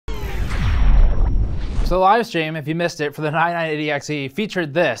So the live stream, if you missed it, for the 9980XE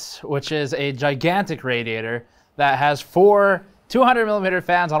featured this, which is a gigantic radiator that has 4 200mm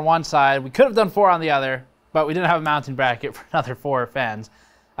fans on one side. We could have done 4 on the other, but we didn't have a mounting bracket for another 4 fans.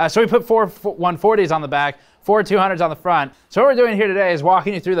 So we put 4 140s on the back, 4 200s on the front. So what we're doing here today is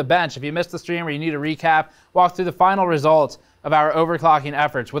walking you through the bench. If you missed the stream or you need a recap, walk through the final results of our overclocking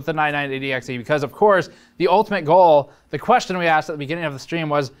efforts with the 9980XE, because of course, the ultimate goal, the question we asked at the beginning of the stream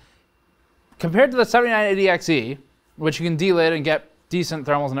was, compared to the 7980XE, which you can delid and get decent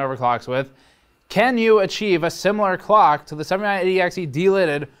thermals and overclocks with, can you achieve a similar clock to the 7980XE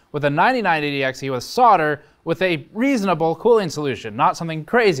delidded with a 9980XE with solder with a reasonable cooling solution, not something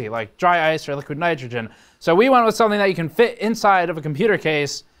crazy like dry ice or liquid nitrogen? So we went with something that you can fit inside of a computer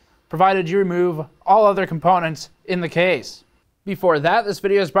case, provided you remove all other components in the case. Before that, this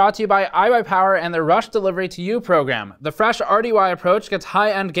video is brought to you by iBuyPower and their Rush Delivery to You program. The fresh RDY approach gets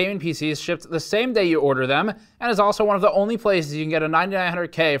high-end gaming PCs shipped the same day you order them, and is also one of the only places you can get a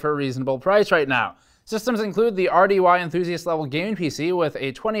 9900K for a reasonable price right now. Systems include the RDY Enthusiast level gaming PC with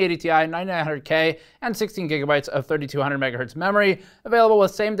a 2080 Ti 9900K and 16 gigabytes of 3200 MHz memory, available with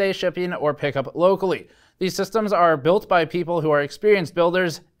same-day shipping or pickup locally. These systems are built by people who are experienced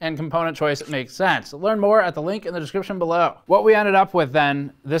builders, and component choice makes sense. Learn more at the link in the description below. What we ended up with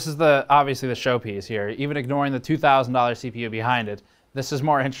then, this is obviously the showpiece here, even ignoring the $2,000 CPU behind it. This is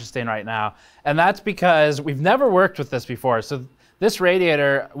more interesting right now. And that's because we've never worked with this before. So this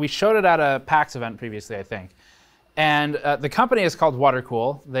radiator, we showed it at a PAX event previously, I think. And the company is called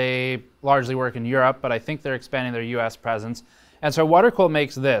Watercool. They largely work in Europe, but I think they're expanding their US presence. And so Watercool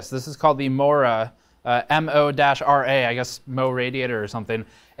makes this. This is called the MORA, MO-RA, I guess Mo Radiator or something.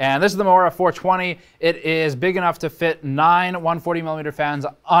 And this is the MORA 420. It is big enough to fit 9 140mm fans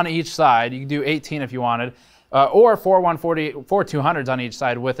on each side. You can do 18 if you wanted, or 4 200s on each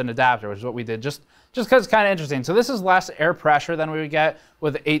side with an adapter, which is what we did, just because it's kind of interesting. So this is less air pressure than we would get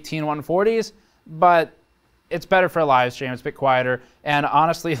with 18 140s, but it's better for a live stream. It's a bit quieter, and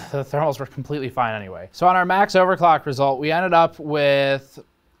honestly, the thermals were completely fine anyway. So on our max overclock result, we ended up with,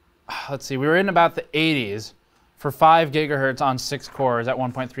 let's see, we were in about the 80s for 5 gigahertz on 6 cores at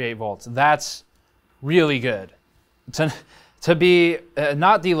 1.38 volts. That's really good. To be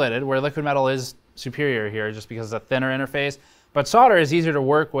not delidded, where liquid metal is superior here just because it's a thinner interface, but solder is easier to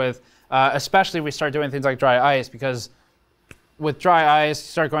work with, especially if we start doing things like dry ice, because with dry ice, you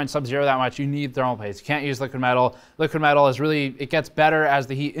start going sub-zero that much, you need thermal paste. You can't use liquid metal. Liquid metal is really, it gets better as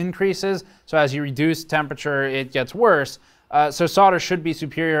the heat increases, so as you reduce temperature, it gets worse. So solder should be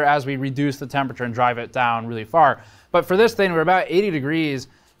superior as we reduce the temperature and drive it down really far. But for this thing, we're about 80 degrees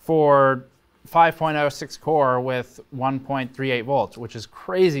for 5.06 core with 1.38 volts, which is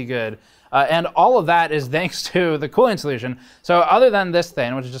crazy good. And all of that is thanks to the cooling solution. So other than this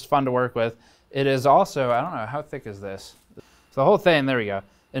thing, which is just fun to work with, it is also, I don't know, how thick is this? So the whole thing, there we go,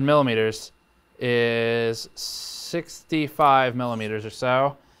 in millimeters, is 65 millimeters or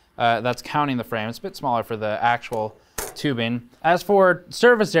so. That's counting the frame. It's a bit smaller for the actual tubing. As for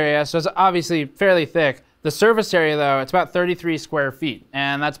surface area, so it's obviously fairly thick. The surface area, though, it's about 33 square feet,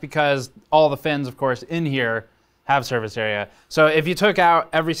 and that's because all the fins, of course, in here have surface area. So if you took out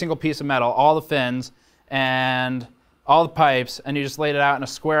every single piece of metal, all the fins and all the pipes, and you just laid it out in a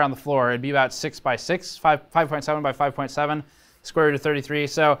square on the floor, it'd be about 6 by 6, 5.7 by 5.7, square root of 33.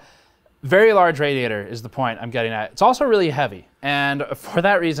 So very large radiator is the point I'm getting at. It's also really heavy, and for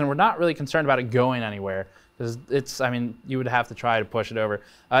that reason, we're not really concerned about it going anywhere. It's, I mean, you would have to try to push it over.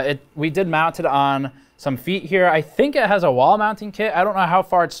 We did mount it on some feet here. I think it has a wall mounting kit. I don't know how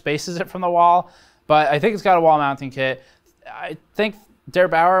far it spaces it from the wall, but I think it's got a wall mounting kit. I think Der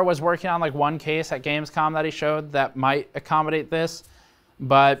Bauer was working on like one case at Gamescom that he showed that might accommodate this,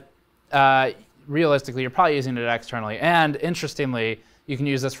 but realistically, you're probably using it externally. And interestingly, you can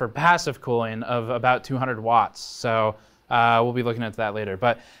use this for passive cooling of about 200 watts. So we'll be looking into that later.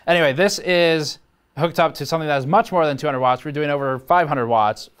 But anyway, this is hooked up to something that is much more than 200 watts. We're doing over 500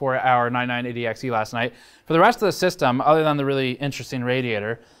 watts for our 9980XE last night. For the rest of the system, other than the really interesting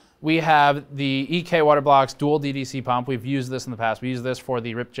radiator, we have the EK Waterblocks dual DDC pump. We've used this in the past. We used this for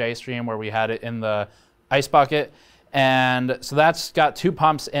the RipJ stream where we had it in the ice bucket. And so that's got 2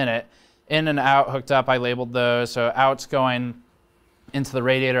 pumps in it, in and out hooked up. I labeled those. So out's going into the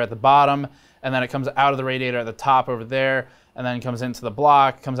radiator at the bottom, and then it comes out of the radiator at the top over there, and then comes into the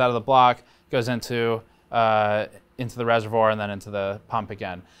block, comes out of the block, goes into the reservoir, and then into the pump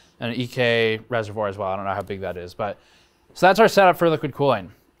again. And an EK reservoir as well. I don't know how big that is. But so that's our setup for liquid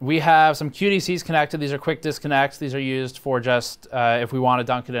cooling. We have some QDCs connected. These are quick disconnects. These are used for just if we want to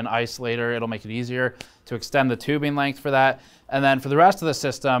dunk it in ice later, it'll make it easier to extend the tubing length for that. And then for the rest of the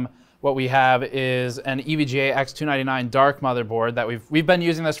system, what we have is an EVGA X299 dark motherboard that we've been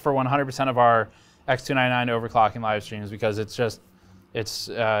using this for 100% of our X299 overclocking live streams because it's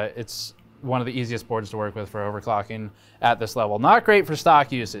one of the easiest boards to work with for overclocking at this level. Not great for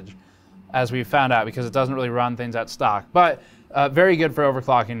stock usage, as we found out, because it doesn't really run things at stock, but very good for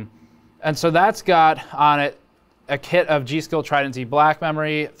overclocking. And so that's got on it a kit of G.Skill Trident Z black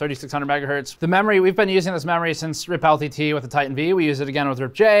memory, 3600 megahertz. The memory, we've been using this memory since RIP LTT with the Titan V. We use it again with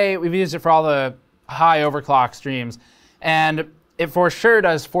RIP J. We've used it for all the high overclock streams. And it for sure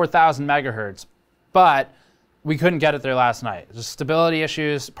does 4000 megahertz, but we couldn't get it there last night. Just stability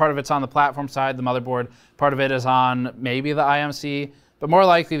issues. Part of it's on the platform side, the motherboard. Part of it is on maybe the IMC, but more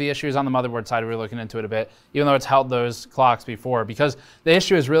likely the issue is on the motherboard side. We're looking into it a bit, even though it's held those clocks before, because the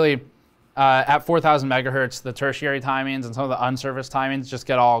issue is really at 4000 megahertz, the tertiary timings and some of the unserviced timings just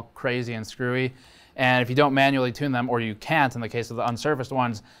get all crazy and screwy. And if you don't manually tune them, or you can't in the case of the unserviced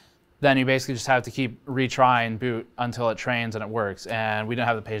ones, then you basically just have to keep retrying boot until it trains and it works. And we didn't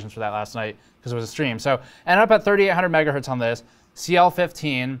have the patience for that last night because it was a stream. So ended up at 3800 megahertz on this,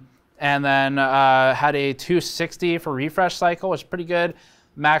 CL15, and then had a 260 for refresh cycle, which is pretty good.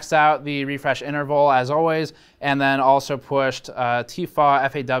 Maxed out the refresh interval as always, and then also pushed TFAW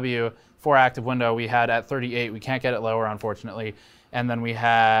FAW 4 active window we had at 38. We can't get it lower, unfortunately. And then we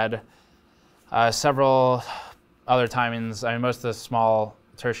had several other timings. I mean, most of the small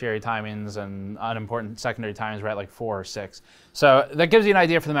tertiary timings and unimportant secondary timings were at like 4 or 6. So that gives you an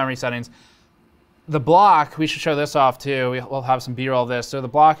idea for the memory settings. The block, we should show this off too. We'll have some B-roll of this. So the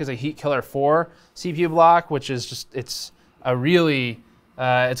block is a Heat Killer 4 CPU block, which is just, it's a really,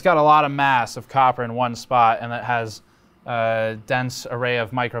 it's got a lot of mass of copper in one spot, and it has a dense array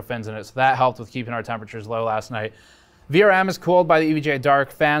of microfins in it. So that helped with keeping our temperatures low last night. VRM is cooled by the EVGA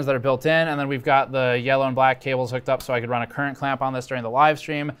Dark fans that are built in, and then we've got the yellow and black cables hooked up so I could run a current clamp on this during the live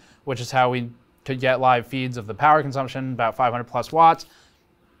stream, which is how we could get live feeds of the power consumption, about 500 plus watts.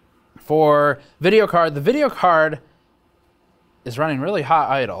 For video card, the video card is running really hot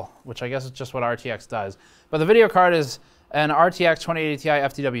idle, which I guess is just what RTX does. But the video card is an RTX 2080 Ti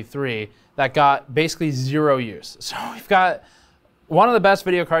FTW3 that got basically zero use. So we've got one of the best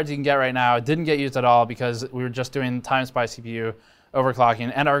video cards you can get right now. It didn't get used at all because we were just doing time-spy CPU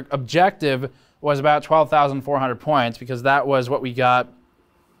overclocking. And our objective was about 12,400 points because that was what we got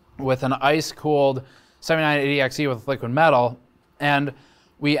with an ice-cooled 9980XE with liquid metal. And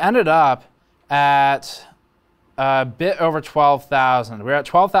we ended up at a bit over 12,000. We were at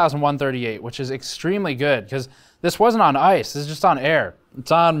 12,138, which is extremely good because this wasn't on ice. This is just on air.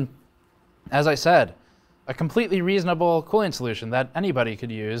 It's on, as I said, a completely reasonable cooling solution that anybody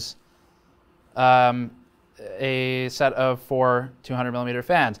could use. A set of 4 200mm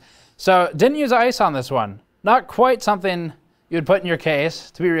fans. So didn't use ice on this one. Not quite something you would put in your case,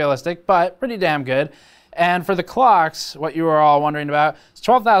 to be realistic, but pretty damn good. And for the clocks, what you were all wondering about, it's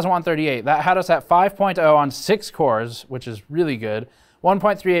 12,138. That had us at 5.0 on 6 cores, which is really good.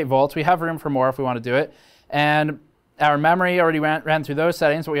 1.38 volts. We have room for more if we want to do it. And our memory already ran through those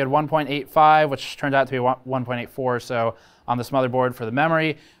settings, but we had 1.85, which turned out to be 1.84. So on this motherboard for the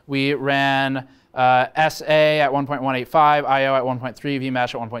memory, we ran SA at 1.185, IO at 1.3,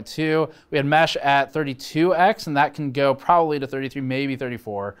 vMesh at 1.2. We had mesh at 32x, and that can go probably to 33, maybe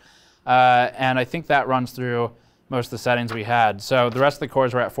 34. And I think that runs through most of the settings we had. So the rest of the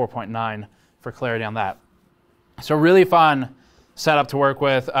cores were at 4.9 for clarity on that. So really fun setup to work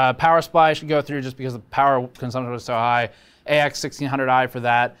with. Power supply should go through just because the power consumption was so high. AX1600i for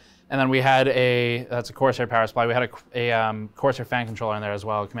that. And then we had that's a Corsair power supply. We had a Corsair fan controller in there as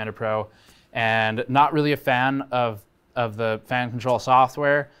well, Commander Pro. And not really a fan of the fan control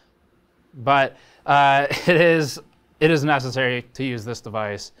software, but it is necessary to use this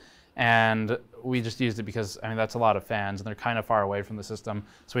device. And we just used it because, I mean, that's a lot of fans, and they're kind of far away from the system.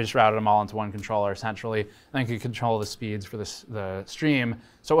 So we just routed them all into one controller, essentially, and then could control the speeds for the stream,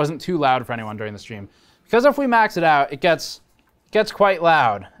 so it wasn't too loud for anyone during the stream. Because if we max it out, it gets quite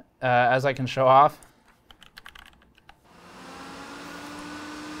loud, as I can show off.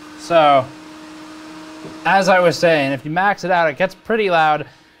 So, as I was saying, if you max it out, it gets pretty loud.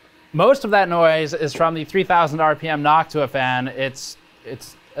 Most of that noise is from the 3,000 RPM knock to a fan. It's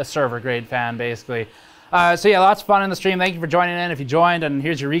a server grade fan, basically. So yeah, lots of fun in the stream. Thank you for joining in if you joined, and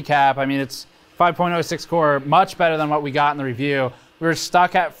here's your recap. I mean, it's 5.06 core, much better than what we got in the review. We were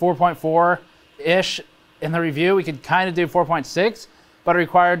stuck at 4.4-ish in the review. We could kind of do 4.6, but it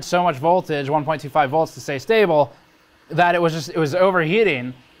required so much voltage, 1.25 volts to stay stable, that it was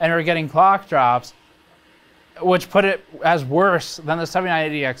overheating, and we were getting clock drops. which put it as worse than the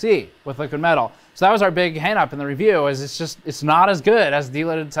 7980XE with liquid metal. So that was our big hang-up in the review, is it's not as good as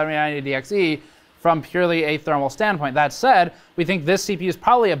delidded 7980XE from purely a thermal standpoint. That said, we think this CPU is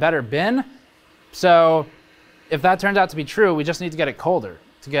probably a better bin. So if that turns out to be true, we just need to get it colder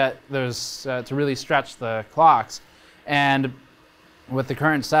to get those, to really stretch the clocks. And with the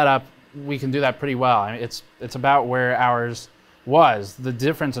current setup, we can do that pretty well. I mean, it's about where ours was. The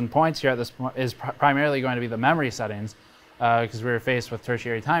difference in points here at this point is primarily going to be the memory settings, because we were faced with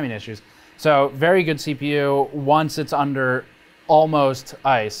tertiary timing issues. So very good CPU once it's under almost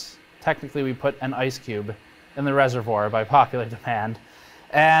ice. Technically, we put an ice cube in the reservoir by popular demand.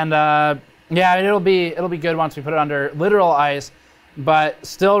 And yeah, it'll be good once we put it under literal ice, but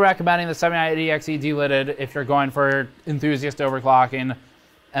still recommending the 7980XE delidded if you're going for enthusiast overclocking.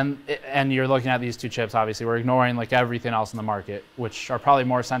 And you're looking at these two chips, obviously. We're ignoring like everything else in the market, which are probably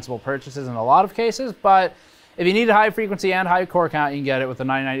more sensible purchases in a lot of cases. But if you need a high frequency and high core count, you can get it with the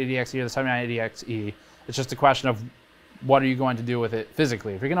 9980XE or the 7980XE. It's just a question of what are you going to do with it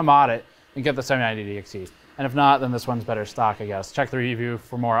physically. If you're going to mod it, then get the 7980XE. And if not, then this one's better stock, I guess. Check the review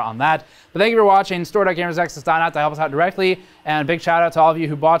for more on that. But thank you for watching. Store.gamersnexus.net to help us out directly. And big shout out to all of you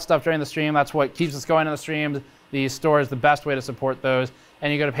who bought stuff during the stream. That's what keeps us going in the streams. The store is the best way to support those.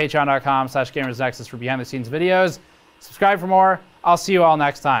 And you go to patreon.com/gamersnexus for behind the scenes videos. Subscribe for more. I'll see you all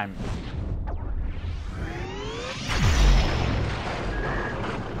next time.